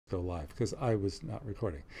go live because I was not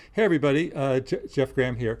recording. Hey everybody, Jeff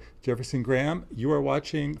Graham here. Jefferson Graham. You are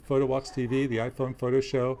watching PhotoWalks TV, the iPhone photo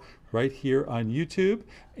show, right here on YouTube.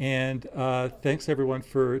 And thanks everyone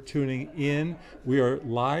for tuning in. We are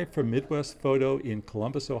live from Midwest Photo in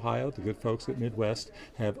Columbus, Ohio. The good folks at Midwest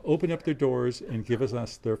have opened up their doors and given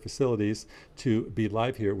us their facilities to be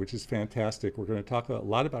live here, which is fantastic. We're going to talk a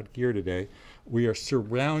lot about gear today. We are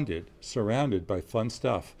surrounded by fun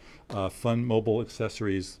stuff, fun mobile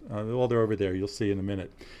accessories. Well, they're over there. You'll see in a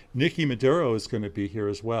minute. Nikki Medoro is going to be here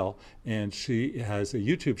as well, and she has a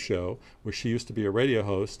YouTube show where she used to be a radio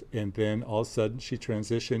host, and then all of a sudden she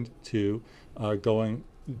transitioned to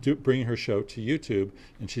bringing her show to YouTube,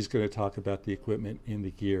 and she's going to talk about the equipment and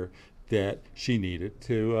the gear that she needed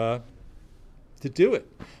to do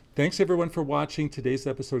it. Thanks everyone for watching. Today's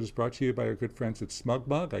episode is brought to you by our good friends at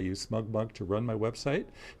SmugMug. I use SmugMug to run my website,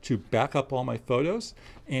 to back up all my photos,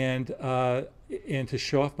 and to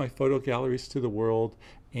show off my photo galleries to the world.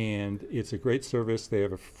 And it's a great service. They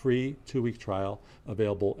have a free 2-week trial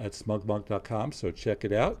available at smugmug.com, so check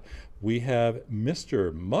it out. We have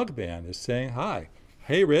Mr. Mugman is saying hi.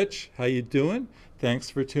 Hey Rich, how you doing? Thanks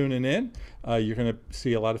for tuning in. You're going to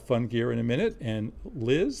see a lot of fun gear in a minute. And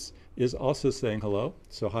Liz is also saying hello.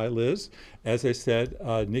 So hi Liz. As I said,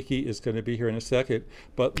 Nikki is going to be here in a second,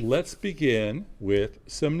 but let's begin with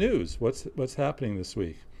some news. What's happening this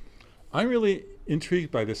week? I'm really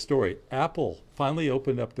intrigued by this story. Apple finally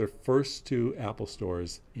opened up their first 2 Apple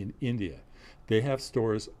stores in India. They have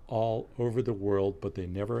stores all over the world, but they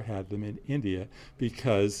never had them in India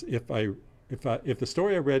because if the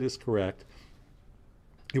story I read is correct,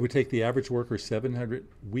 it would take the average worker 700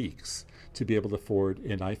 weeks to be able to afford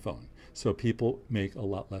an iPhone. So people make a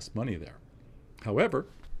lot less money there. However,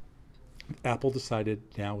 Apple decided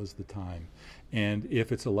now is the time. And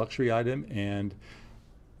if it's a luxury item, and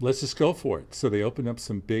let's just go for it. So they opened up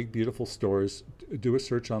some big, beautiful stores. Do a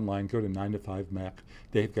search online, go to 9to5Mac.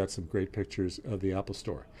 They've got some great pictures of the Apple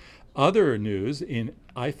Store. Other news in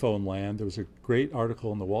iPhone land, there was a great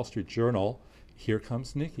article in the Wall Street Journal. Here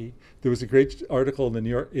comes Nikki. There was a great article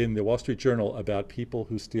in the Wall Street Journal about people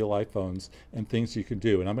who steal iPhones and things you can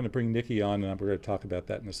do. And I'm going to bring Nikki on, and we're going to talk about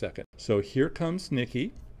that in a second. So here comes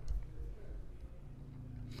Nikki.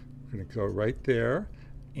 We're going to go right there,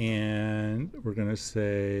 and we're going to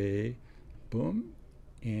say, boom,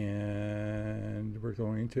 and we're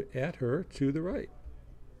going to add her to the right.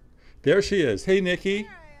 There she is. Hey, Nikki.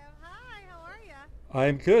 There I am. Hi, how are you?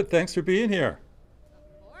 I'm good. Thanks for being here.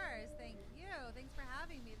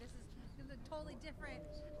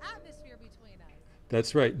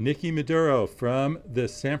 That's right. Nikki Medoro from the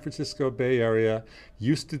San Francisco Bay Area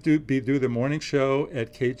used to do the morning show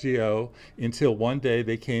at KGO until one day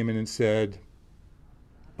they came in and said,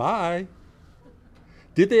 bye.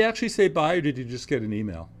 Did they actually say bye, or did you just get an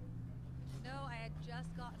email? No, I had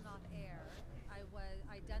just gotten off air. I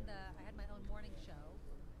had my own morning show,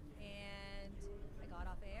 and I got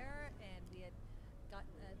off air, and we had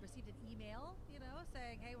received an email,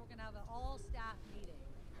 saying, hey, we're going to have an all-staff meeting.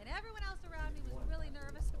 And everyone else around me was really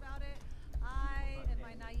nervous about it. I and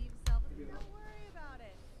my naive self, don't worry about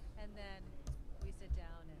it. And then we sit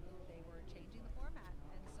down, and they were changing the format.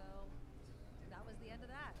 And so that was the end of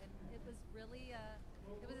that. And it was really,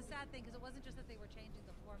 it was a sad thing because it wasn't just that they were changing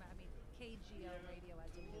the format. I mean, KGO radio as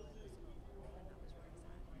we knew it was, and that was really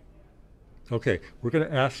sad. Okay, we're going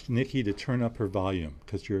to ask Nikki to turn up her volume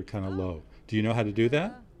because you're kind of low. Do you know how to do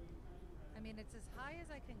that? It's as high as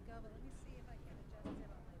I can go, but let me see if I can adjust it on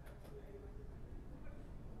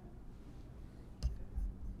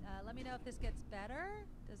my. Let me know if this gets better.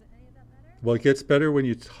 Does it any of that better? Well, it gets better when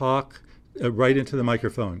you talk right into the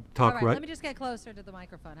microphone. Talk All right. right. Let me just get closer to the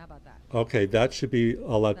microphone. How about that? Okay, that should be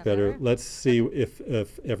a lot better. Let's see if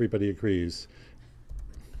everybody agrees.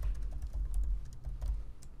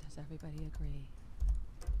 Does everybody agree?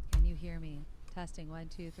 Can you hear me? Testing 1,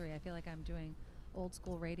 2, 3. I feel like I'm doing old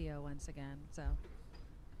school radio once again. So.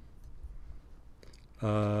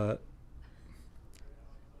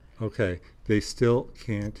 Okay, they still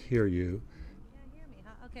can't hear you. Can't hear me,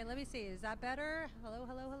 huh? Okay, let me see. Is that better? Hello,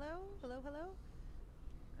 hello, hello, hello, hello.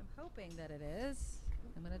 I'm hoping that it is.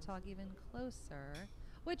 I'm going to talk even closer.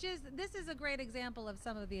 This is a great example of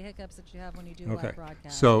some of the hiccups that you have when you do live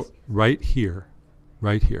broadcasts. So right here.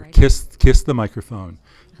 Right Kiss the microphone.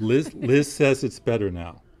 Liz says it's better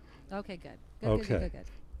now. Okay, good. Good.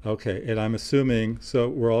 Okay, and I'm assuming, so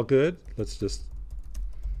we're all good? Let's just.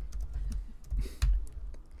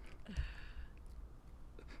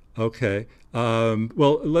 Okay.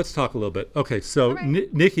 Well, let's talk a little bit. Okay, so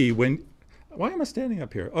right. Nikki, why am I standing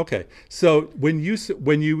up here? Okay, so when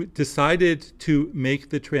you decided to make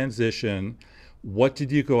the transition, What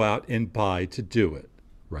did you go out and buy to do it?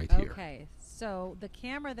 Right here. Okay, so the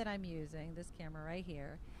camera that I'm using, this camera right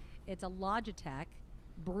here, it's a Logitech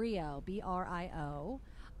Brio, B-R-I-O.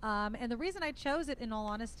 And the reason I chose it, in all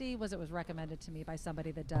honesty, was it was recommended to me by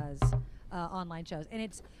somebody that does online shows. And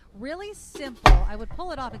it's really simple. I would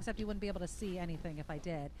pull it off, except you wouldn't be able to see anything if I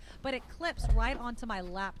did. But it clips right onto my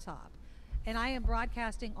laptop. And I am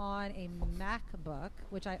broadcasting on a MacBook,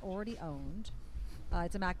 which I already owned.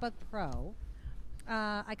 It's a MacBook Pro.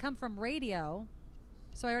 I come from radio,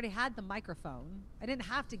 so I already had the microphone. I didn't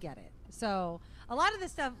have to get it. So a lot of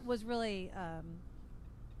this stuff was really,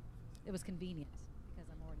 it was convenient because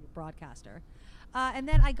I'm already a broadcaster. And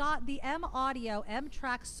then I got the M Audio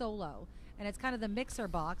M-Track Solo, and it's kind of the mixer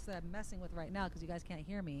box that I'm messing with right now because you guys can't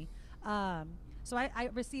hear me. So I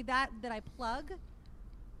received that I plug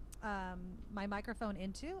my microphone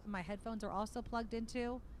into. My headphones are also plugged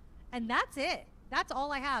into, and that's it. That's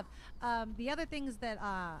all I have. The other things that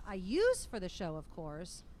I use for the show, of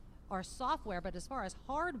course, are software. But as far as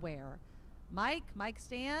hardware, mic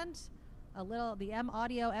stand, the M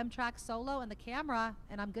Audio M-Track Solo, and the camera,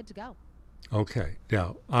 and I'm good to go. Okay.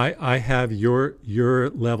 Now I have your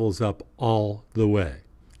levels up all the way,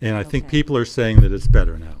 and I think people are saying that it's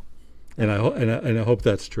better now, and I hope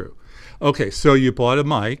that's true. Okay, so you bought a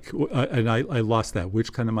mic, and I lost that.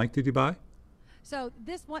 Which kind of mic did you buy? So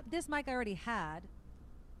this mic I already had.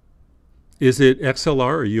 Is it XLR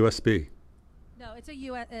or USB? No, it's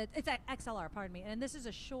it's a XLR. Pardon me. And this is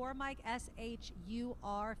a Shure mic,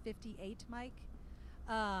 SHUR 58 mic.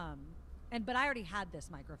 But I already had this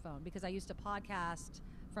microphone because I used to podcast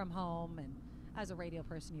from home, and as a radio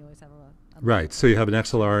person, you always have a right. So you have an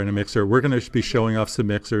XLR and a mixer. We're going to be showing off some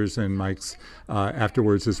mixers and mics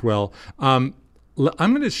afterwards as well.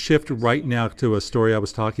 I'm going to shift right now to a story I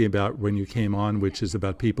was talking about when you came on, which is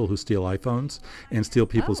about people who steal iPhones and steal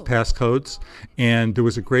people's passcodes. And there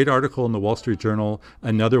was a great article in the Wall Street Journal,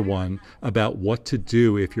 another one, about what to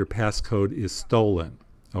do if your passcode is stolen.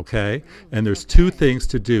 Okay? And there's two things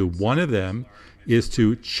to do. One of them is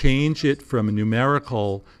to change it from a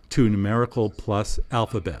numerical to numerical plus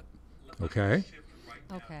alphabet. Okay?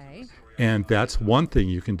 Okay. And that's one thing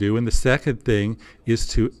you can do. And the second thing is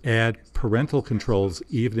to add parental controls,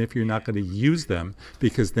 even if you're not going to use them,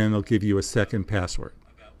 because then they'll give you a second password.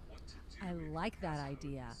 I like that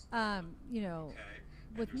idea.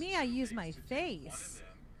 With me, I use my face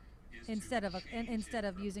instead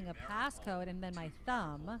of using a passcode and then my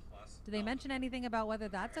thumb. Do they mention anything about whether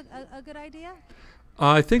that's a good idea?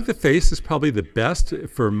 I think the face is probably the best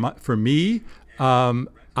for me.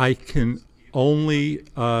 I can only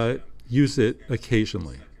use it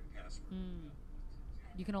occasionally.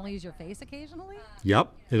 You can only use your face occasionally?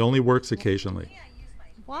 Yep, it only works occasionally.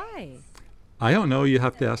 Why? I don't know. You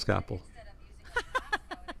have to ask Apple.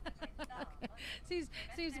 Seems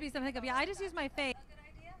to be some hiccup. Yeah, I just use my face.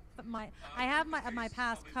 I have my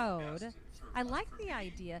passcode. I like the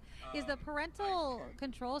idea. Is the parental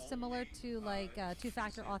control similar to like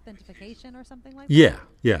two-factor authentication or something like that?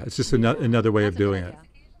 Yeah. It's just another way of doing it.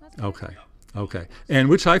 Okay. And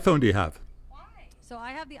which iPhone do you have? So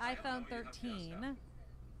I have the iPhone 13,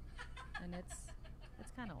 and it's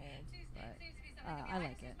kind of old, but I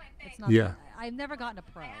like it. It's not. Yeah. I've never gotten a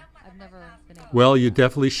Pro. I've never been able. Well, you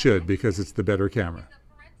definitely should because it's the better camera.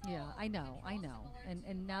 Yeah, I know.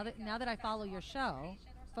 And now that I follow your show,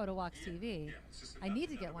 Photo Walks TV, I need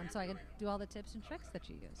to get one so I can do all the tips and tricks that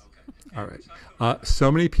you use. All right.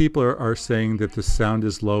 So many people are saying that the sound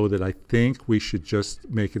is low that I think we should just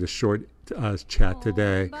make it a short chat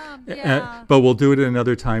today. Yeah. But we'll do it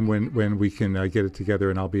another time when we can get it together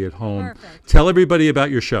and I'll be at home. Perfect. Tell everybody about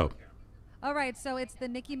your show. All right. So it's the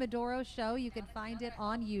Nikki Medoro Show. You can find it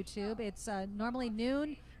on YouTube. It's normally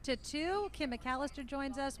noon to 2. Kim McAllister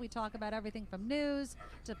joins us. We talk about everything from news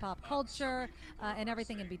to pop culture and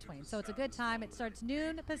everything in between. So it's a good time. It starts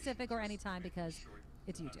noon Pacific or anytime because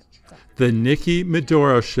it's YouTube. So. The Nikki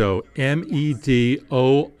Medoro Show,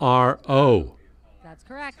 Medoro. That's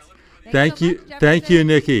correct. Thank you, so much, thank you,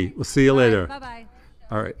 Nikki. We'll see you later. Bye-bye.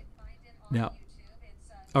 All right. Now,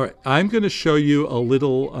 all right, I'm going to show you a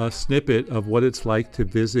little snippet of what it's like to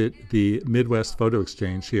visit the Midwest Photo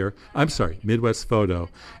Exchange here. I'm sorry, Midwest Photo.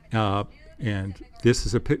 And this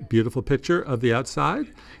is a beautiful picture of the outside.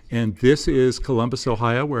 And this is Columbus,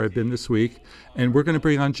 Ohio, where I've been this week. And we're going to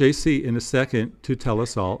bring on Jacey in a second to tell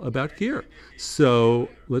us all about gear. So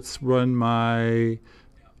let's run my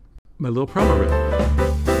little promo reel.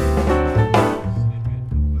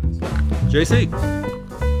 Jacey.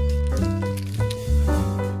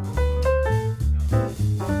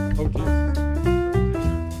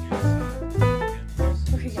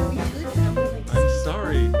 I'm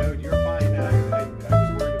sorry. No, you're fine.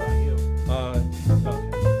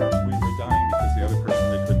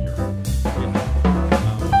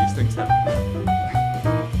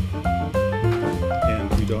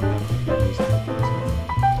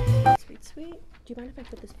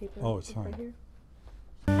 Oh, it's fine. Right here.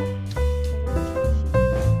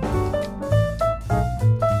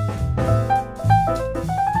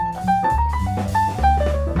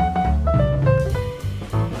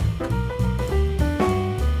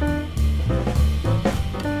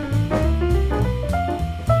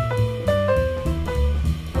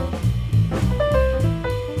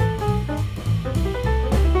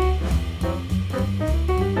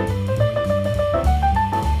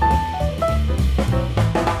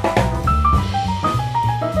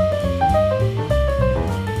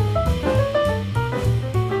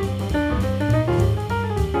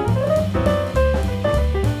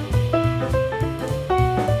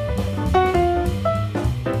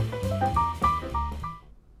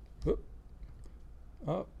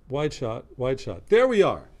 Wide shot, wide shot. There we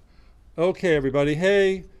are. Okay, everybody.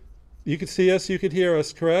 Hey, you could see us, you could hear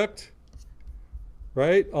us, correct?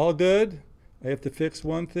 Right? All good? I have to fix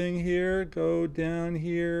one thing here. Go down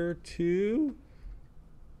here to...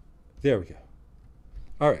 There we go.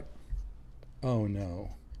 All right. Oh,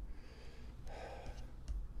 no.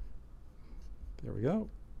 There we go.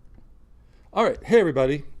 All right. Hey,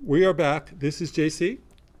 everybody. We are back. This is Jacey.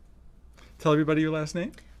 Tell everybody your last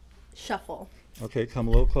name. Scheffel. Okay, come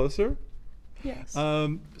a little closer. Yes.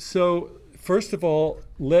 So first of all,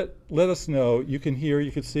 let us know. You can hear,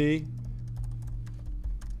 you can see.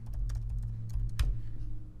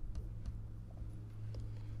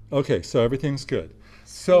 Okay, so everything's good.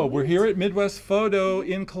 So we're here at Midwest Photo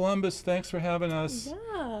in Columbus. Thanks for having us.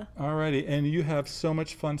 Yeah. Alrighty, and you have so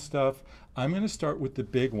much fun stuff. I'm going to start with the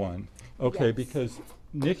big one. Okay, Yes. because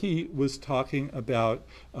Nikki was talking about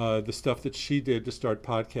the stuff that she did to start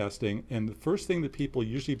podcasting, and the first thing that people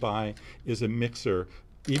usually buy is a mixer,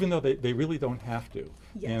 even though they really don't have to.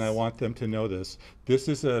 And I Yes. want them to know this. This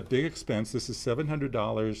is a big expense. This is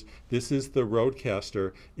 $700. This is the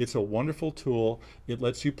Rodecaster. It's a wonderful tool. It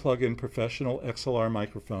lets you plug in professional XLR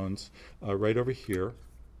microphones right over here.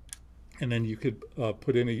 And then you could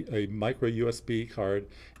put in a micro USB card,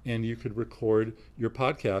 and you could record your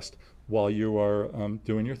podcast while you are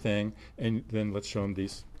doing your thing. And then let's show them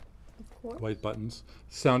these Of course. white buttons.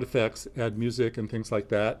 Sound effects, add music and things like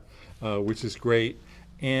that, which is great.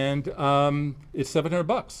 And it's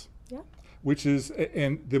 $700. Yeah. Which is,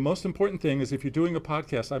 and the most important thing is if you're doing a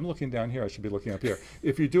podcast, I'm looking down here, I should be looking up here.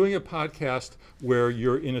 If you're doing a podcast where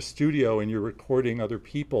you're in a studio and you're recording other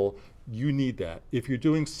people, you need that. If you're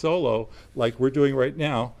doing solo, like we're doing right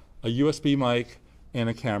now, a USB mic and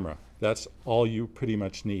a camera. That's all you pretty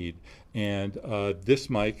much need. And this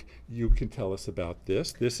mic, you can tell us about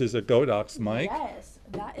this. This is a Godox mic. Yes,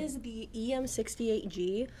 that is the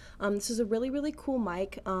EM68G. This is a really, really cool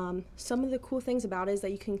mic. Some of the cool things about it is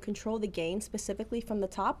that you can control the gain specifically from the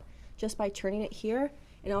top just by turning it here.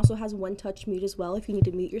 It also has one-touch mute as well if you need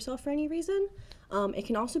to mute yourself for any reason. It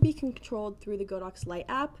can also be controlled through the Godox Light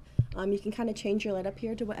app. You can kind of change your light up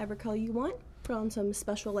here to whatever color you want. Put on some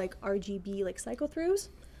special like RGB like cycle throughs.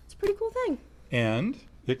 It's a pretty cool thing. And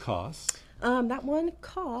it costs. That one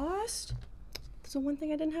cost. That's the one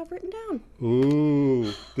thing I didn't have written down.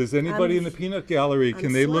 Ooh, does anybody in the peanut gallery,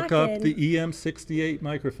 can they look up slacking. the EM68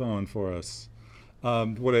 microphone for us?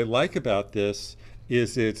 What I like about this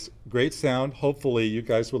is it's great sound. Hopefully you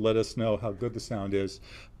guys will let us know how good the sound is,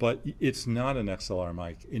 but it's not an XLR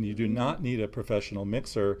mic, and you do not need a professional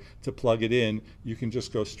mixer to plug it in. You can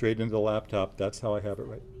just go straight into the laptop. That's how I have it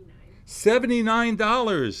right.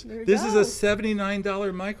 $79. There you This is go. a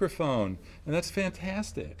 $79 microphone, and that's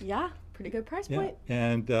fantastic. Yeah, pretty good price point.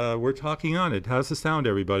 And we're talking on it. How's the sound,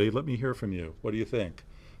 everybody? Let me hear from you. What do you think?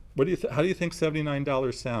 What do you how do you think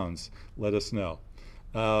 $79 sounds? Let us know.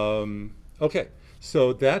 Okay,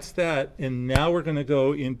 so that's that, and now we're going to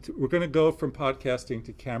go from podcasting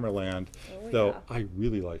to camera land. Oh, though yeah. I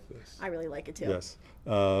really like this. I really like it too. Yes,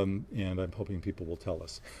 and I'm hoping people will tell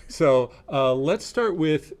us. So let's start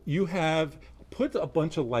with, you have put a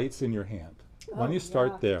bunch of lights in your hand. Why don't you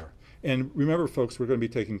start there? And remember, folks, we're going to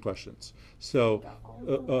be taking questions. So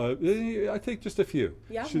I think just a few.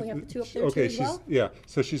 Yeah, we have two up there okay, too as well. Yeah,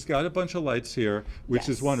 so she's got a bunch of lights here, which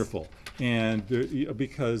is Yes. wonderful. And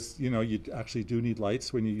because you actually do need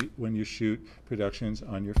lights when you shoot productions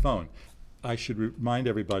on your phone. I should remind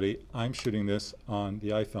everybody, I'm shooting this on the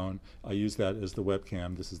iPhone. I use that as the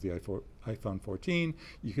webcam. This is the iPhone 14.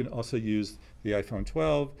 You can also use the iPhone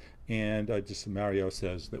 12, and just Mario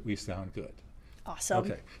says that we sound good. Awesome.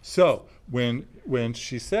 Okay, so when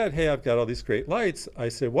she said, hey, I've got all these great lights, I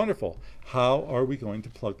said, wonderful. How are we going to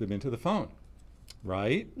plug them into the phone?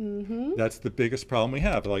 Right? Mm-hmm. That's the biggest problem we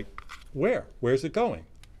have. Like, where's it going?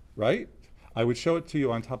 Right? I would show it to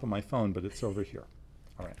you on top of my phone, but it's over here.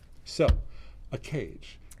 All right, so a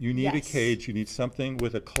cage. You need a Yes. cage. You need something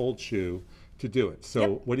with a cold shoe to do it. So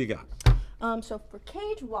Yep. what do you got? So for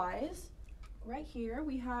cage wise, right here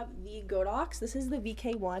we have the Godox. This is the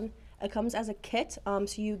VK1. It comes as a kit. So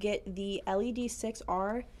you get the LED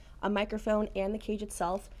 6R, a microphone, and the cage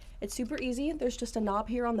itself. It's super easy. There's just a knob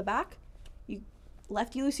here on the back. You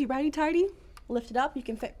lefty loosey righty tighty, lift it up. You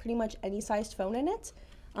can fit pretty much any sized phone in it.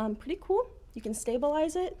 Pretty cool. You can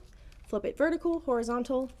stabilize it, flip it vertical,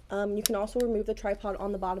 horizontal. You can also remove the tripod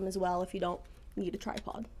on the bottom as well if you don't need a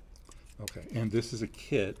tripod. Okay, and this is a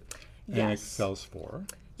kit, and it Yes. sells for?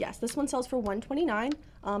 Yes, this one sells for $129.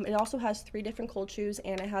 It also has 3 different cold shoes,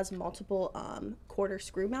 and it has multiple quarter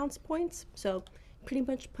screw mounts points. So pretty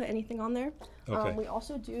much put anything on there. Okay. We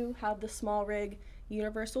also do have the small rig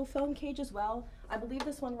universal phone cage as well. I believe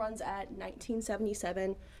this one runs at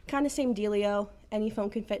 $19.77. Kind of same dealio. Any phone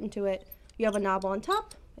can fit into it. You have a knob on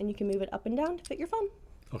top, and you can move it up and down to fit your phone.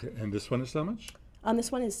 Okay, and this one is how much?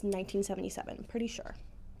 This one is $19.77. I'm pretty sure.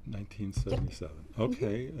 1977.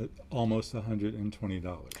 Okay, almost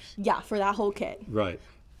 $120. Yeah, for that whole kit. Right.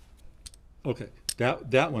 Okay,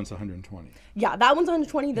 that one's 120. Yeah, that one's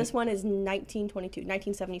 $120. This one is $19.22.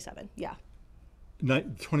 $19.77. Yeah.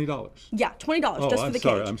 $20. Yeah, $20 just for I'm the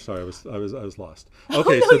sorry. cage. I'm sorry. I was lost.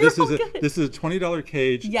 Okay, no, so you're all good. this is a $20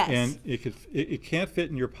 cage, Yes. and it can't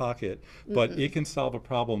fit in your pocket, but it can solve a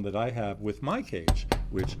problem that I have with my cage.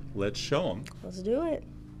 Which let's show them. Let's do it.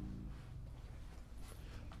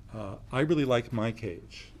 I really like my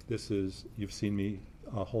cage. You've seen me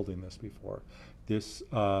holding this before. This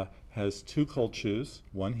has 2 cold shoes,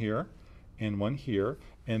 one here and one here,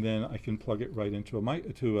 and then I can plug it right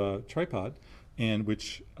into a tripod, and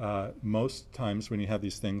which most times when you have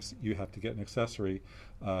these things, you have to get an accessory,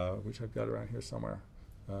 which I've got around here somewhere.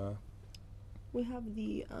 We have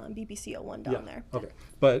the BPCO1 down there. Okay,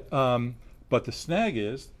 but the snag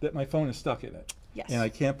is that my phone is stuck in it, Yes. and I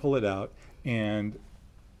can't pull it out, and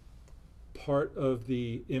part of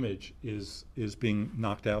the image is being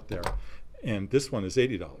knocked out there, and this one is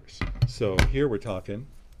 $80. So here we're talking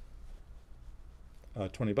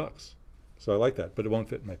 $20. So I like that, but it won't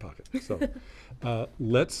fit in my pocket. So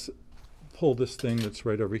let's pull this thing that's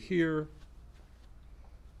right over here.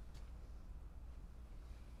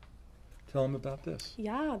 Tell them about this.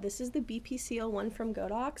 Yeah, this is the BPCO1 from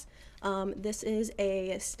Godox. This is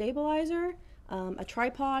a stabilizer, a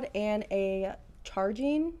tripod, and a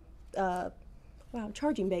charging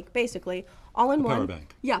bank, basically, all in one. Power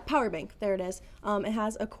bank. Yeah, power bank. There it is. It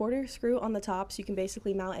has a quarter screw on the top, so you can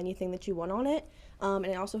basically mount anything that you want on it. And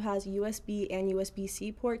it also has USB and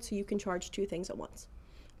USB-C ports, so you can charge 2 things at once.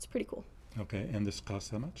 It's pretty cool. Okay, and this costs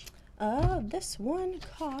how much? This one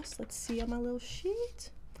costs, let's see on my little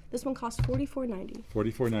sheet. This one costs $44.90.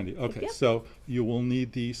 $44.90. Okay, Yep. so you will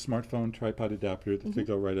need the smartphone tripod adapter to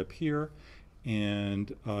go right up here,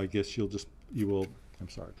 and I guess you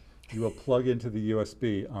will plug into the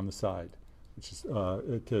USB on the side, which is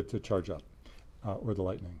to charge up, or the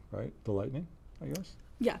Lightning, right? The Lightning, I guess.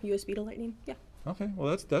 Yeah, USB to Lightning. Yeah. Okay,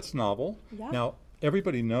 well that's novel. Yeah. Now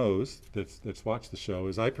everybody knows that's watched the show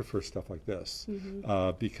is I prefer stuff like this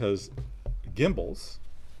because gimbals,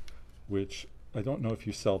 which I don't know if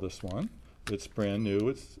you sell this one. It's brand new.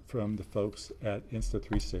 It's from the folks at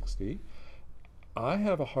Insta360. I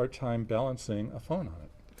have a hard time balancing a phone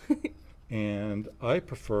on it. And I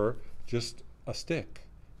prefer just a stick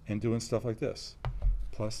and doing stuff like this.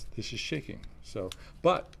 Plus, this is shaking. So,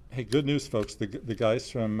 but hey, good news, folks. The guys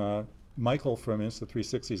from Michael from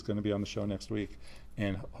Insta360 is going to be on the show next week,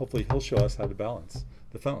 and hopefully he'll show us how to balance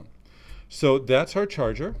the phone. So that's our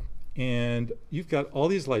charger. And you've got all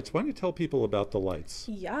these lights. Why don't you tell people about the lights?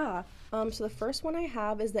 Yeah. So the first one I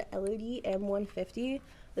have is the LED M150.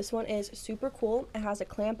 This one is super cool. It has a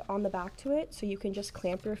clamp on the back to it, so you can just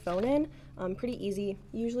clamp your phone in. Pretty easy.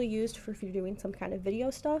 Usually used for if you're doing some kind of video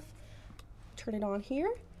stuff. Turn it on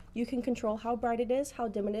here. You can control how bright it is, how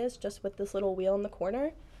dim it is, just with this little wheel in the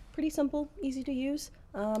corner. Pretty simple, easy to use.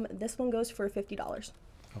 This one goes for $50.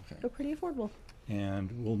 Okay. So pretty affordable.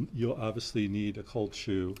 And you'll obviously need a cold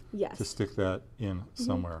shoe Yes. to stick that in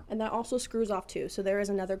somewhere. And that also screws off too. So there is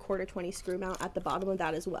another quarter 20 screw mount at the bottom of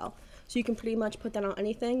that as well. So you can pretty much put that on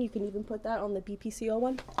anything. You can even put that on the BPCO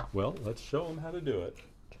one. Well, let's show them how to do it.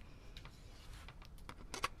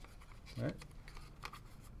 All right.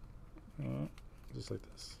 Just like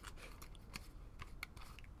this.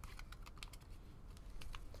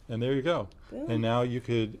 And there you go. Boom. And now you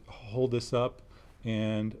could hold this up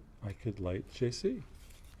and I could light JC,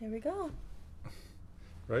 There we go.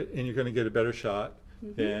 right? And you're going to get a better shot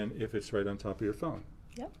than if it's right on top of your phone.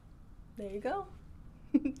 Yep. There you go.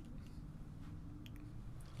 All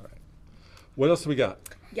right. What else do we got?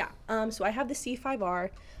 Yeah. So I have the C5R.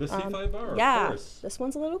 The C5R, yeah, of course. this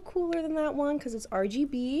one's a little cooler than that one because it's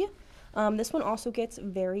RGB. This one also gets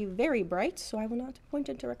very, very bright, so I will not point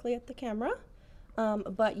it directly at the camera.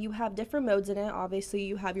 But you have different modes in it. Obviously,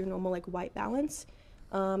 you have your normal like white balance.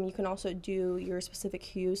 You can also do your specific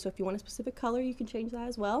hues. So if you want a specific color, you can change that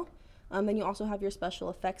as well. Then you also have your special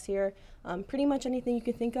effects here. Pretty much anything you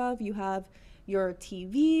can think of. You have your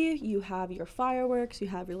TV, you have your fireworks, you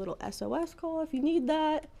have your little SOS call if you need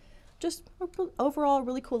that. Just overall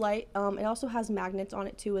really cool light. It also has magnets on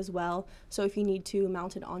it too as well. So if you need to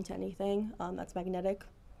mount it onto anything that's magnetic,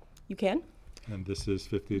 you can. And this is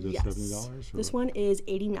 $50 to Yes. $70? This one is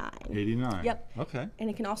 $89. $89. Yep. Okay. And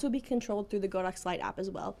it can also be controlled through the Godox Lite app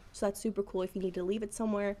as well. So that's super cool. If you need to leave it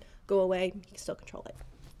somewhere, go away, you can still control it.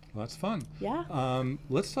 Well, that's fun. Yeah.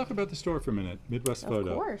 Let's talk about the store for a minute, Midwest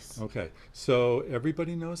Photo. Of course. Okay. So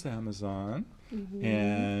everybody knows Amazon,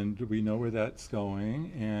 and we know where that's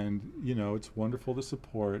going, and you know it's wonderful to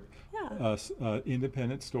support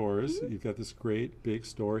independent stores. You've got this great big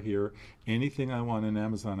store here. Anything I want on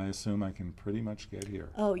Amazon, I assume I can pretty much get here.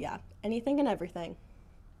 Oh yeah, anything and everything.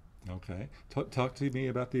 Okay. Talk to me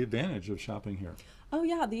about the advantage of shopping here. Oh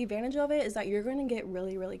yeah, the advantage of it is that you're going to get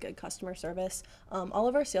really, really good customer service. All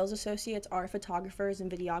of our sales associates are photographers and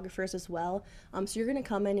videographers as well. So you're going to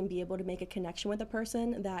come in and be able to make a connection with a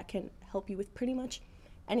person that can help you with pretty much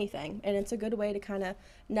anything. And it's a good way to kind of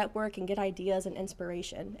network and get ideas and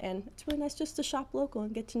inspiration. And it's really nice just to shop local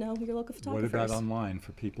and get to know your local photographers. What about online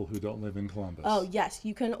for people who don't live in Columbus? Oh yes,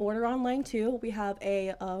 you can order online too. We have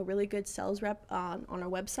a really good sales rep on our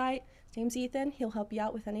website. His name's Ethan. He'll help you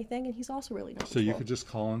out with anything, and he's also really nice. So you could just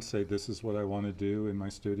call and say, this is what I want to do in my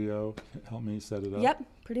studio. Help me set it up? Yep,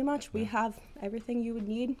 pretty much. We have everything you would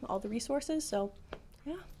need, all the resources, so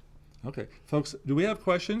yeah. Okay. Folks, do we have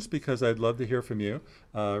questions? Because I'd love to hear from you.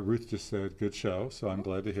 Ruth just said, good show, so I'm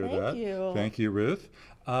glad to hear that. Thank you. Thank you, Ruth.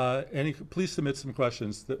 Please submit some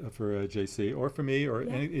questions for JC or for me, or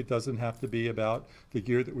it doesn't have to be about the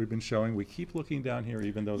gear that we've been showing. We keep looking down here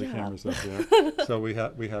even though the camera's up there, so we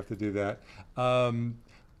have to do that.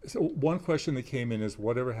 So one question that came in is,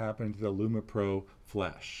 whatever happened to the LumaPro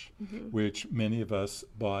flash, which many of us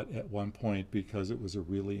bought at one point because it was a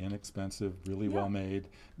really inexpensive, really well-made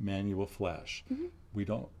manual flash. We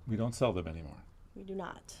don't sell them anymore. We do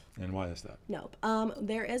not. And why is that? Nope.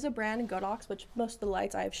 There is a brand, Godox, which most of the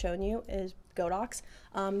lights I've shown you is Godox.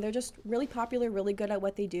 They're just really popular, really good at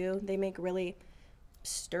what they do. They make really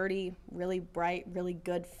sturdy, really bright, really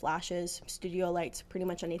good flashes, studio lights, pretty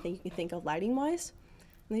much anything you can think of lighting-wise.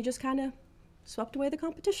 And they just kind of swept away the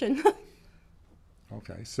competition.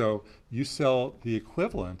 Okay, so you sell the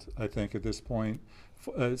equivalent, I think, at this point.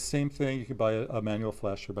 Same thing, you could buy a manual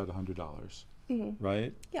flash for about $100,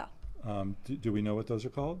 right? Yeah. Do we know what those are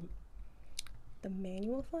called? The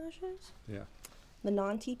manual flashes? Yeah. The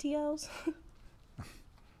non-TTLs?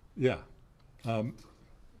 Yeah. The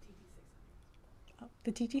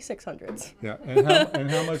TT600s. Yeah, and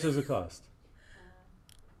how much does it cost?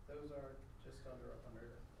 Those are just under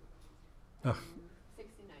 100.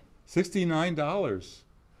 $69.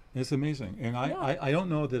 It's amazing, and I don't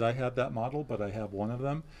know that I have that model, but I have one of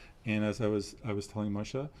them. And as I was telling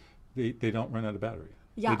Musha, they don't run out of battery.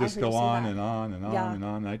 Yeah, they just I heard go you say on that. and on and on Yeah. and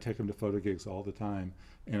on. And I take them to photo gigs all the time,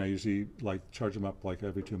 and I usually charge them up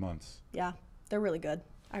every 2 months. Yeah, they're really good.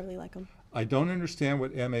 I really like them. I don't understand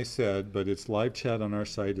what MA said, but its live chat on our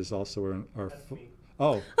site is also our. That's me.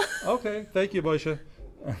 Oh, okay. Thank you, Musha.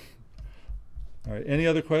 All right. Any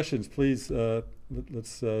other questions? Please,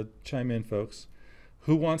 let's chime in, folks.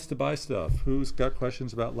 Who wants to buy stuff? Who's got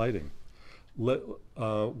questions about lighting?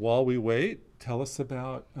 While we wait, tell us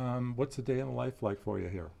about what's a day in the life like for you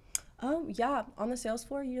here. Oh yeah, on the sales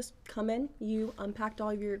floor, you just come in, you unpacked all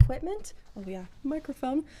of your equipment. Oh yeah,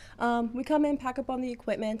 microphone. We come in, pack up on the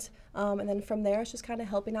equipment, and then from there, it's just kind of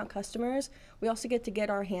helping out customers. We also get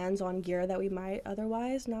our hands on gear that we might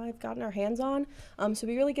otherwise not have gotten our hands on. So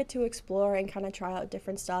we really get to explore and kind of try out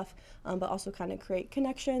different stuff, but also kind of create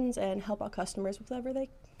connections and help out customers with whatever they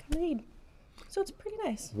kind of need. So it's pretty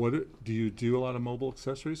nice. Do you do a lot of mobile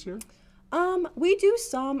accessories here? We do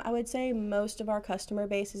some. I would say most of our customer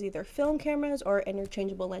base is either film cameras or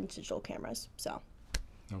interchangeable lens digital cameras. So.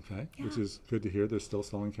 Okay, which is good to hear. They're still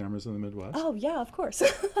selling cameras in the Midwest. Oh yeah, of course.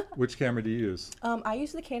 Which camera do you use? I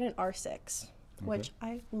use the Canon R6, which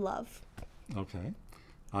I love. Okay.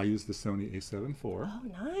 I use the Sony A7 IV. Oh,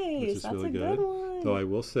 nice. Which is That's really a good one. Though I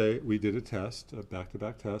will say we did a test, a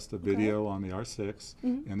back-to-back test, a video on the R6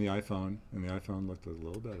 and the iPhone, and the iPhone looked a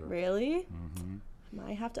little better. Really?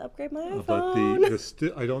 Might have to upgrade my iPhone.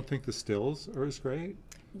 But I don't think the stills are as great.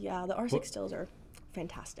 Yeah, the R6 stills are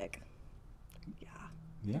fantastic. Yeah.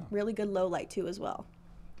 Yeah. Really good low light too as well.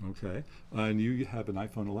 Okay. And you have an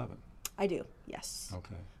iPhone 11. I do, yes.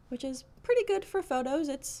 Okay. Which is pretty good for photos.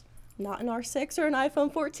 It's not an R6 or an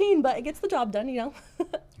iPhone 14, but it gets the job done, you know.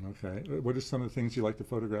 Okay. What are some of the things you like to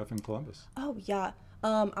photograph in Columbus? Oh, yeah.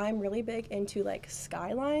 I'm really big into like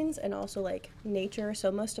skylines and also like nature.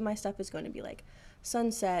 So most of my stuff is going to be like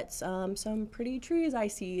sunsets, some pretty trees I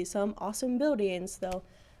see, some awesome buildings, though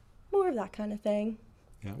more of that kind of thing.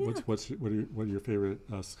 Yeah. Yeah. What are your favorite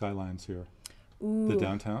skylines here? Ooh. The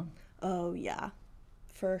downtown? Oh, yeah,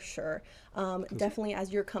 for sure. Definitely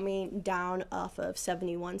as you're coming down off of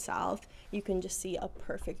 71 South, you can just see a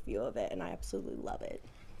perfect view of it, and I absolutely love it.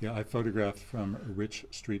 Yeah, I photographed from Rich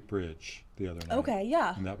Street Bridge the other night. Okay,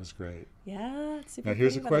 yeah. And that was great. Yeah, it's super Now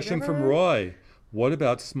here's a pretty by the question from river. Roy. What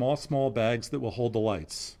about small bags that will hold the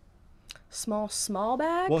lights? Small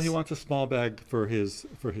bags? Well, he wants a small bag for his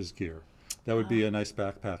gear. That would be a nice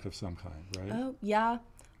backpack of some kind, right? Oh, yeah.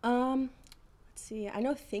 Let's see. I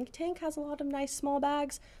know Think Tank has a lot of nice small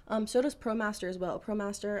bags. So does ProMaster as well.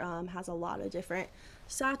 ProMaster has a lot of different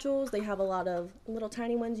satchels. They have a lot of little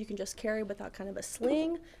tiny ones you can just carry without kind of a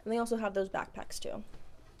sling. And they also have those backpacks too.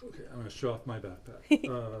 Okay, I'm going to show off my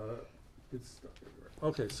backpack. It's stuck everywhere.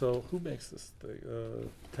 Okay, so who makes this thing?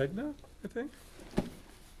 Tegna, I think?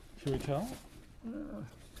 Can we tell?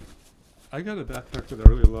 I got a backpack that I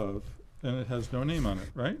really love, and it has no name on it,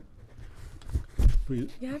 right?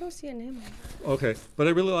 Yeah, I don't see a name on it. Okay, but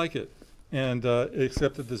I really like it, and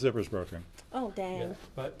except that the zipper's broken. Oh, dang. Yeah,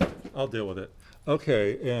 but I'll deal with it.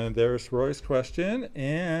 Okay, and there's Roy's question,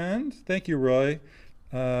 and thank you, Roy.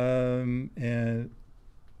 And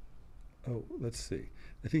let's see.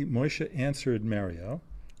 I think Moisha answered Mario.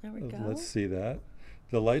 There we go. Let's see that.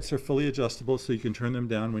 The lights are fully adjustable, so you can turn them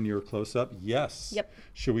down when you're close up. Yes. Yep.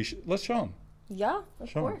 Should we? Let's show them. Yeah, of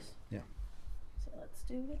Show 'em. course. Yeah. So let's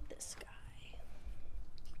do with this guy.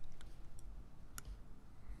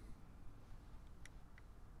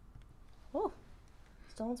 Oh,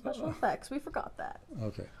 still in special effects. We forgot that.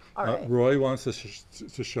 Okay. All right. Roy wants us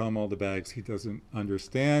to show him all the bags. He doesn't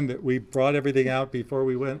understand that we brought everything out before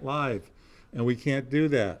we went live, and we can't do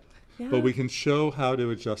that. Yeah. But we can show how to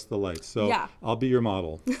adjust the lights. So Yeah. I'll be your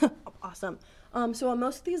model. Awesome. So on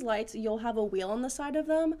most of these lights, you'll have a wheel on the side of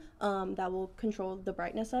them that will control the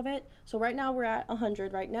brightness of it. So right now we're at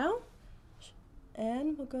 100 right now.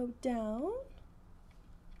 And we'll go down.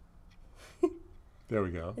 There we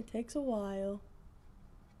go. It takes a while.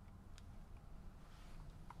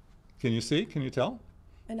 Can you see? Can you tell?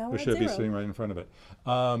 And now we're Or at should I be 0. sitting right in front of it?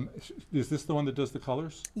 Is this the one that does the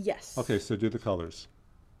colors? Yes. Okay, so do the colors.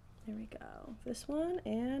 There we go. This one,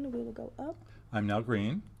 and we will go up. I'm now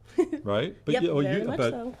green, right? But Yep, you, very much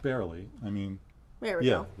but so. barely. I mean, There we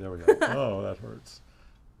yeah, go. there we go. Oh, that hurts.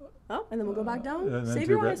 Oh, and then we'll go back down. And then Save do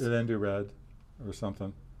your red, eyes. and then do red or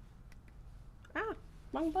something. Ah,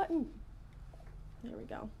 wrong button. There we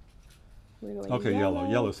go. We're going Okay, yellow.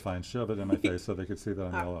 Yellow's fine. Shove it in my face so they could see that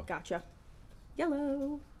I'm Ah, yellow. gotcha.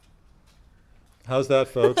 Yellow. How's that,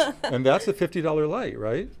 folks? And that's a $50 light,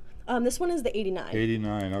 right? This one is the 89.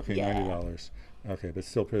 89. Okay, Yeah. $90. Okay, but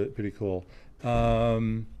still pretty cool.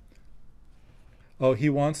 Oh, he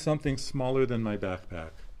wants something smaller than my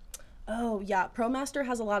backpack. Oh, yeah. ProMaster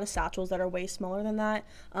has a lot of satchels that are way smaller than that.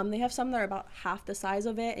 They have some that are about half the size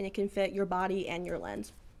of it, and it can fit your body and your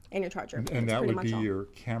lens and your charger. And That's that pretty would much be all. your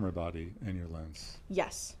camera body and your lens.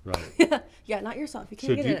 Yes. Right. Yeah, not yourself. You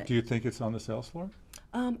can't So get in it. do you think it's on the sales floor?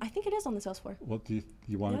 I think it is on the sales floor. Well, do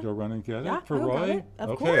you want to Yeah. go run and get Yeah, it for I'll grab Roy? it. Of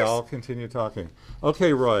Okay, course. I'll continue talking.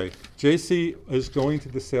 Okay, Roy. JC is going to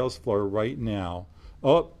the sales floor right now.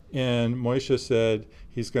 Oh, and Moisha said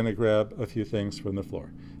he's going to grab a few things from the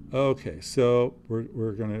floor. Okay, so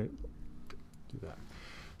we're going to do that.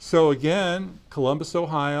 So again, Columbus,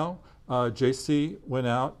 Ohio. JC went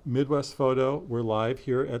out, Midwest Photo. We're live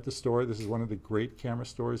here at the store. This is one of the great camera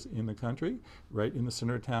stores in the country, right in the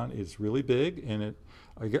center of town. It's really big, and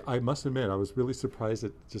I must admit, I was really surprised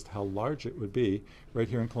at just how large it would be right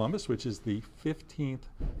here in Columbus, which is the 15th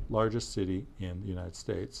largest city in the United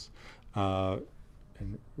States.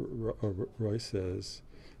 And Roy says,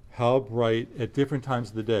 how bright at different times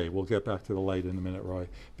of the day? We'll get back to the light in a minute, Roy,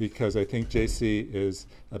 because I think JC is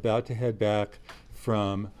about to head back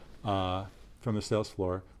from the sales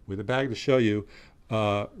floor with a bag to show you.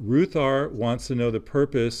 Ruth R. wants to know the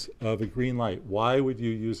purpose of a green light. Why would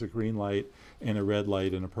you use a green light and a red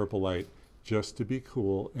light and a purple light? Just to be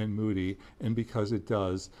cool and moody, and because it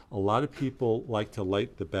does. A lot of people like to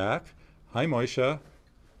light the back. Hi, Moisha.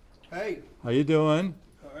 Hey, How you doing?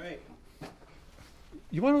 all right.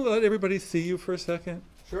 You want to let everybody see you for a second?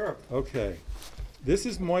 Sure. Okay. This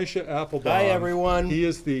is Moisha Applebaum. Hi, everyone. He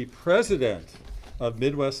is the president of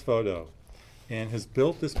Midwest Photo, and has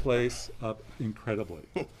built this place up incredibly.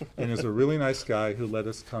 And is a really nice guy who let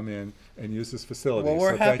us come in and use his facility. Well,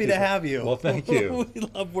 we're So happy to have you. Well, thank you. We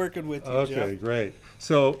love working with you, Okay, Jeff. great.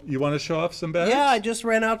 So you want to show off some bags? Yeah, I just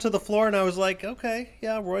ran out to the floor and I was like, okay,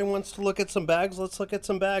 yeah, Roy wants to look at some bags. Let's look at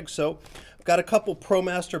some bags. So I've got a couple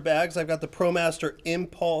ProMaster bags. I've got the ProMaster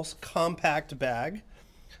Impulse Compact bag.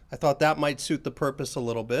 I thought that might suit the purpose a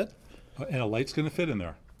little bit. And a light's going to fit in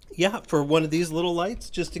there. Yeah, for one of these little lights,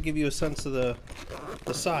 just to give you a sense of the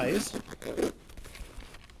size.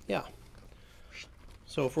 Yeah.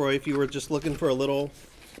 So if Roy, if you were just looking for a little,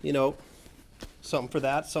 you know, something for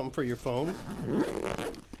that, something for your phone.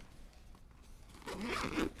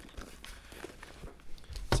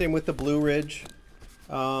 Same with the Blue Ridge.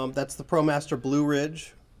 That's the ProMaster Blue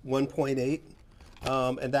Ridge 1.8.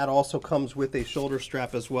 And that also comes with a shoulder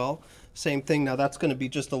strap as well. Same thing. Now that's going to be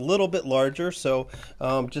just a little bit larger, so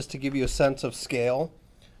just to give you a sense of scale,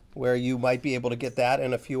 where you might be able to get that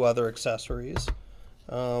and a few other accessories.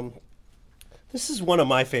 This is one of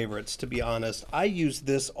my favorites, to be honest. I use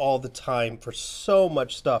this all the time for so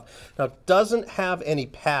much stuff. Now, it doesn't have any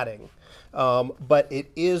padding, but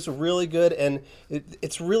it is really good, and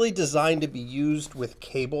it's really designed to be used with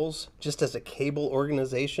cables, just as a cable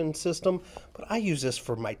organization system. But I use this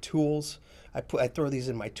for my tools. I throw these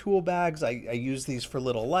in my tool bags. I use these for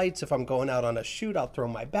little lights. If I'm going out on a shoot, I'll throw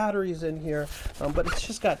my batteries in here. But it's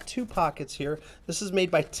just got two pockets here. This is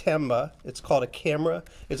made by Temba. It's called a camera.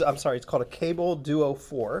 It's called a Cable Duo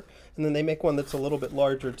 4. And then they make one that's a little bit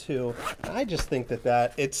larger too. I just think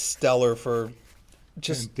that it's stellar for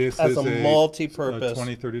just this as is a multi-purpose.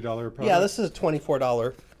 $20, $30 product? Yeah, this is a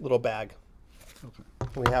 $24 little bag.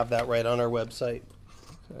 Okay. We have that right on our website.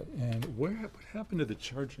 Okay. And what happened to the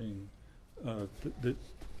charging?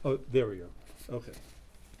 Oh, there we go. Okay.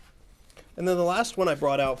 And then the last one I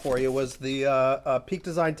brought out for you was the Peak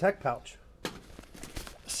Design Tech Pouch.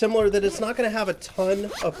 Similar that it's not going to have a ton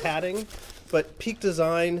of padding, but Peak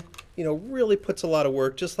Design, you know, really puts a lot of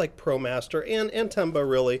work, just like ProMaster and Temba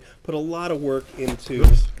really put a lot of work into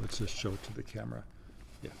Let's just show it to the camera.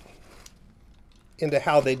 Yeah. into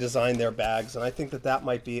how they design their bags, and I think that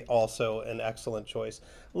might be also an excellent choice.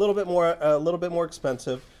 A little bit more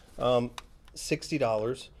expensive,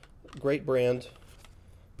 $60. Great brand.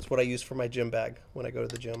 It's what I use for my gym bag when I go to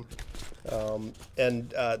the gym. And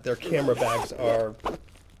their camera bags are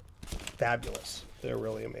fabulous. They're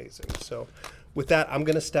really amazing. So with that, I'm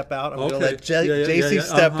going to step out. I'm going to let Jacey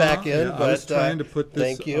step back in. Yeah, but I was trying to put this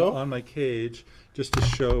thank you. on my cage just to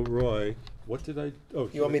show Roy. What did I? Oh,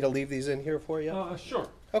 You want me to leave these in here for you? Sure.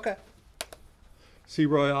 Okay. See,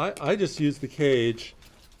 Roy, I just use the cage,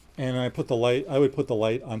 and I put the light. I would put the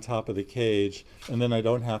light on top of the cage, and then I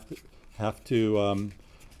don't have to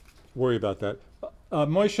worry about that.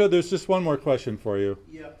 Moisha, there's just one more question for you.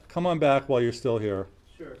 Yeah. Come on back while you're still here.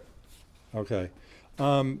 Sure. Okay.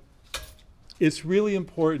 It's really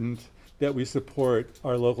important that we support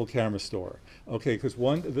our local camera store. Okay, because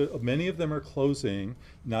many of them are closing,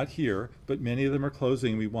 not here, but many of them are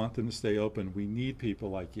closing. We want them to stay open. We need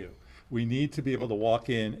people like you. We need to be able to walk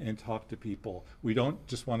in and talk to people. We don't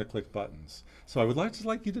just want to click buttons. So I would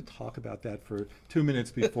like you to talk about that for 2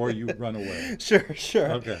 minutes before you run away.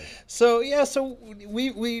 Sure. Okay. So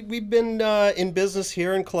we've been in business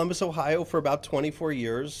here in Columbus, Ohio for about 24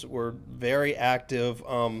 years. We're very active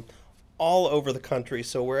all over the country.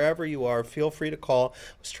 So wherever you are, feel free to call.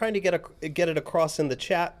 I was trying to get it across in the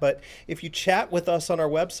chat, but if you chat with us on our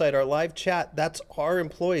website, our live chat, that's our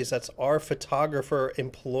employees. That's our photographer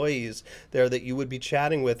employees there that you would be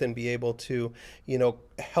chatting with and be able to, you know,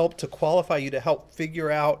 help to qualify you, to help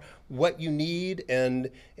figure out what you need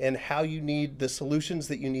and how you need the solutions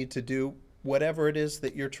that you need to do whatever it is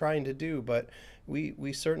that you're trying to do. But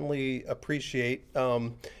we certainly appreciate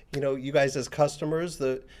you know, you guys as customers.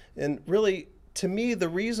 And really, to me, the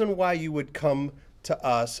reason why you would come to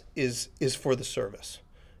us is for the service.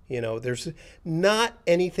 You know, there's not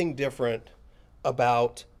anything different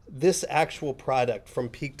about this actual product from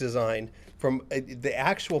Peak Design, from the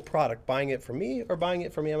actual product, buying it from me or buying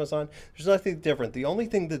it from Amazon. There's nothing different. The only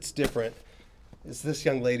thing that's different is this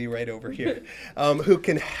young lady right over here, who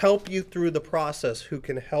can help you through the process, who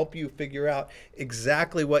can help you figure out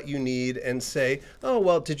exactly what you need and say, oh,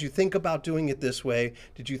 well, did you think about doing it this way?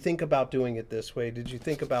 Did you think about doing it this way? Did you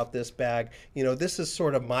think about this bag? You know, this is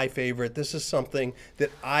sort of my favorite. This is something that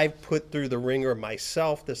I've put through the ringer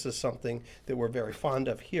myself. This is something that we're very fond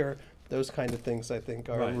of here. Those kind of things, I think,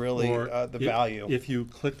 are really the value. If you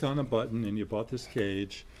clicked on a button and you bought this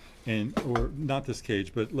cage, or not this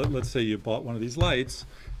cage, but let's say you bought one of these lights,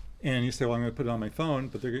 And you say, well, I'm going to put it on my phone,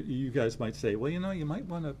 but you guys might say, well, you might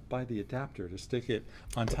want to buy the adapter to stick it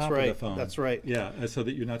on top of the phone. That's right. Yeah, so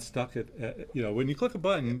that you're not stuck at when you click a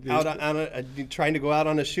button. Trying to go out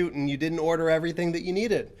on a shoot and you didn't order everything that you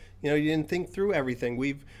needed. You didn't think through everything.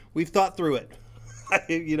 We've thought through it.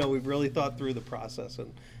 We've really thought through the process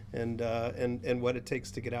and what it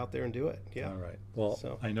takes to get out there and do it. Yeah. All right.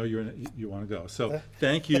 Well, I know you want to go. So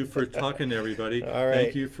thank you for talking to everybody. All right.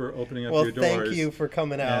 Thank you for opening up your doors. Thank you for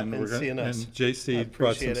coming out and seeing us. And Jacey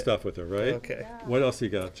brought some stuff with her, right? Okay. Yeah. What else you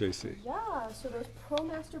got, Jacey? Yeah, so those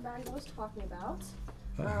ProMaster bags I was talking about.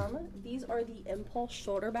 These are the Impulse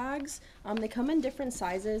shoulder bags. They come in different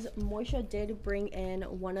sizes. Moisha did bring in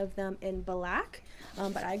one of them in black,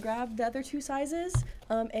 but I grabbed the other 2 sizes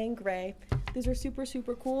in gray. These are super,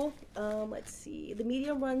 super cool. Let's see. The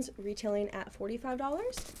medium one's retailing at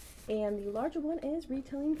 $45, and the larger one is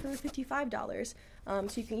retailing for $55.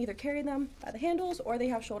 So you can either carry them by the handles, or they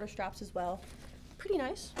have shoulder straps as well. Pretty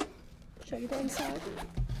nice. Show you the inside.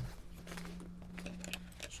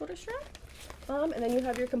 Shoulder strap. And then you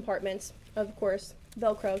have your compartments, of course,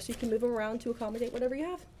 Velcro, so you can move them around to accommodate whatever you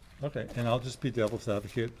have. Okay, and I'll just be devil's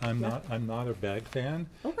advocate. I'm not a bag fan.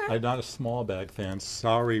 Okay. I'm not a small bag fan.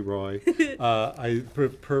 Sorry, Roy. I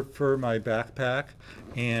prefer my backpack,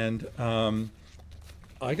 and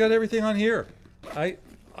I got everything on here. I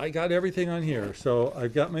got everything on here. So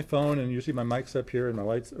I've got my phone, and usually my mic's up here, and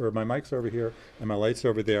my mic's over here, and my light's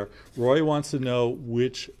over there. Roy wants to know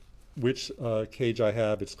which cage I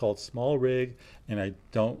have. It's called Small Rig, and I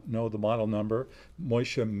don't know the model number.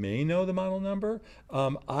 Moisha may know the model number.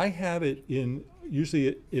 I have it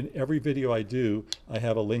usually in every video I do, I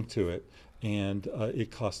have a link to it, and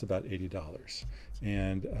it costs about $80.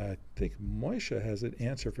 And I think Moisha has an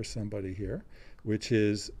answer for somebody here, which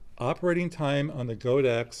is operating time on the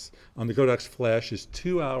Godex Flash is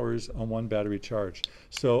 2 hours on one battery charge.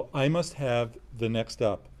 So I must have the next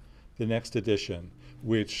edition,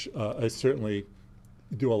 which I certainly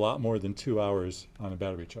do a lot more than 2 hours on a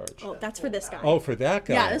battery charge. Oh, that's for this guy. Oh, for that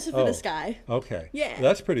guy? Yeah, this is for this guy. Okay. Yeah.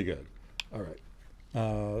 That's pretty good. All right.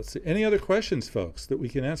 Let's see. Any other questions, folks, that we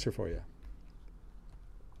can answer for you?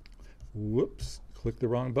 Whoops. Click the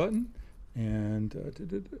wrong button. And,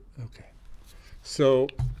 okay. So,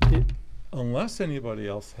 unless anybody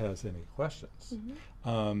else has any questions,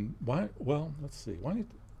 let's see.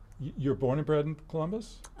 You're born and bred in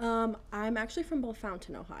Columbus? I'm actually from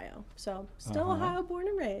Bellefontaine, Ohio. So still Ohio born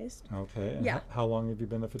and raised. Okay. And yeah. How long have you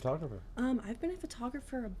been a photographer? I've been a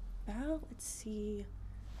photographer about, let's see,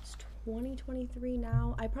 it's 2023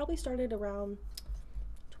 now. I probably started around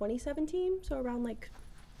 2017, so around like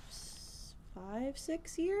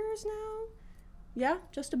 5-6 years now. Yeah,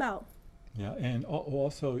 just about. Yeah, and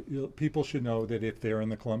also people should know that if they're in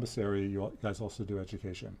the Columbus area, you guys also do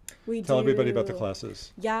education. Tell everybody about the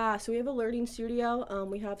classes. Yeah, so we have a learning studio.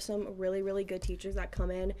 We have some really, really good teachers that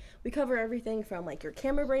come in. We cover everything from like your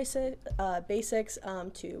camera basics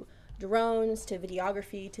to drones to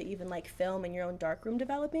videography to even like film and your own darkroom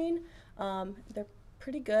developing. They're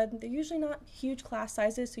pretty good. They're usually not huge class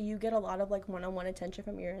sizes, so you get a lot of like one-on-one attention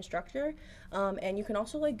from your instructor, and you can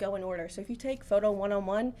also like go in order. So if you take photo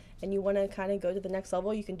 101 and you want to kind of go to the next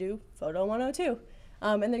level, you can do photo 102,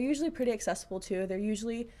 and they're usually pretty accessible too. They're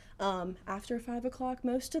usually after 5 o'clock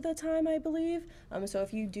most of the time, I believe. So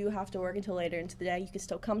if you do have to work until later into the day, you can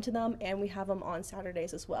still come to them, and we have them on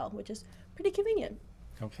Saturdays as well, which is pretty convenient.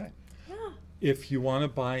 Okay. Yeah. If you want to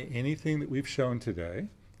buy anything that we've shown today,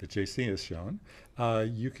 that JC has shown,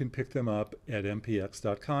 you can pick them up at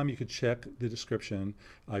mpx.com. You can check the description.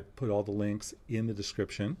 I put all the links in the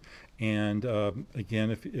description. And again,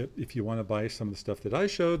 if you want to buy some of the stuff that I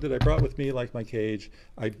showed, that I brought with me, like my cage,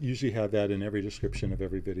 I usually have that in every description of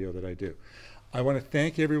every video that I do. I want to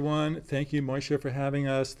thank everyone. Thank you, Moisha, for having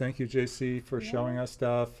us. Thank you, JC, for showing us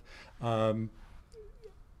stuff.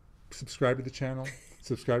 Subscribe to the channel.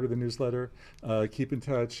 Subscribe to the newsletter. Keep in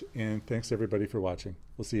touch. And thanks, everybody, for watching.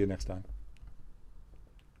 We'll see you next time.